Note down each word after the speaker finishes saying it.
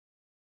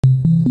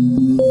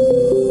Commonly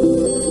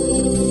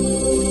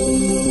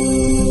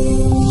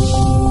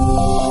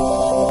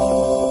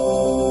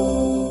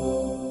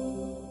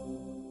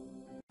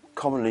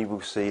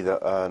we'll see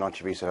that an IT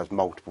reseller has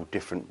multiple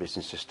different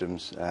business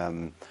systems.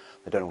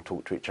 They don't all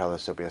talk to each other,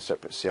 so there'll be a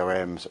separate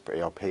CRM,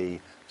 separate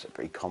ERP,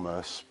 separate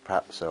e-commerce,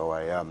 perhaps, or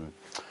a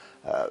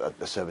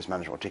service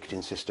management or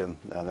ticketing system.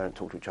 They don't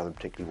talk to each other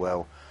particularly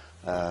well.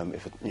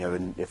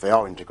 If they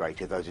are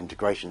integrated, those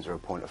integrations are a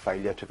point of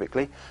failure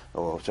typically,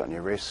 or certainly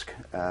a risk.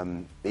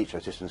 Each of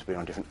those systems will be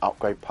on a different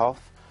upgrade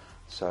path.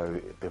 So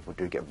people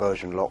do get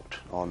version locked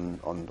on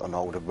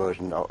older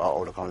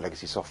kind of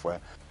legacy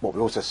software. What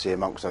we also see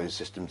amongst those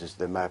systems is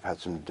they may have had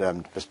some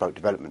bespoke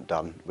development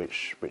done,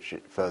 which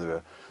it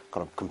further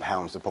kind of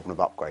compounds the problem of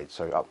upgrades.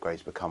 So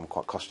upgrades become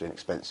quite costly and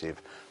expensive,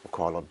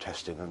 require a lot of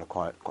testing, and are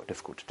quite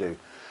difficult to do.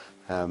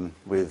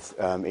 With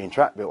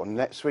eInteract built on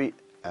NetSuite,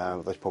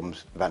 those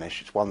problems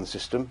vanish. It's one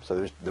system,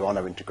 so there are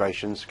no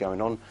integrations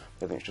going on.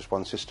 Everything's just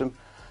one system.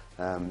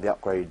 The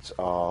upgrades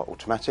are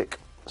automatic.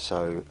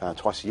 So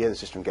twice a year the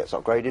system gets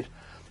upgraded,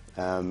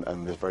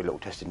 and there's very little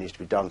testing needs to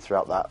be done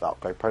throughout that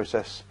upgrade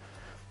process.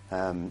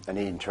 And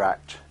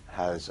eInteract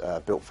has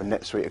built for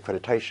NetSuite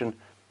accreditation,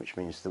 which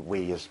means that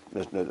we, as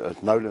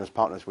Nolan, as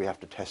partners, we have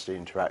to test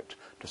eInteract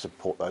to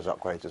support those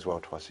upgrades as well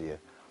twice a year.